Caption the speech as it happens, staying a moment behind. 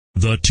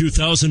The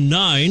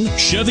 2009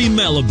 Chevy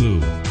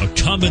Malibu, a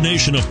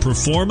combination of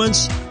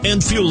performance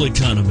and fuel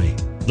economy.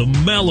 The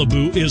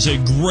Malibu is a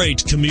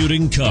great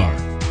commuting car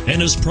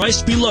and is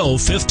priced below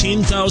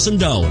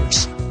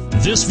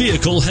 $15,000. This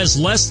vehicle has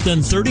less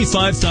than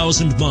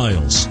 35,000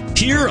 miles.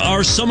 Here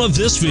are some of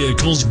this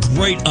vehicle's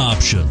great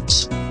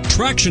options: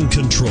 traction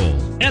control,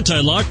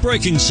 anti-lock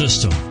braking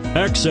system,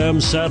 XM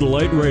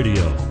satellite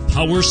radio,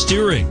 power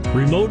steering,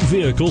 remote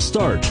vehicle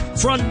start,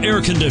 front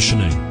air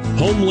conditioning,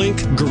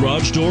 HomeLink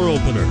garage door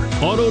opener,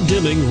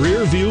 auto-dimming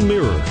rear view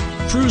mirror,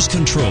 cruise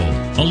control,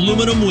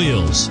 aluminum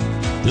wheels.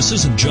 This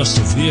isn't just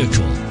a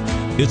vehicle,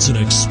 it's an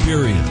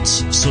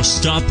experience. So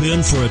stop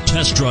in for a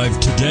test drive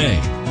today.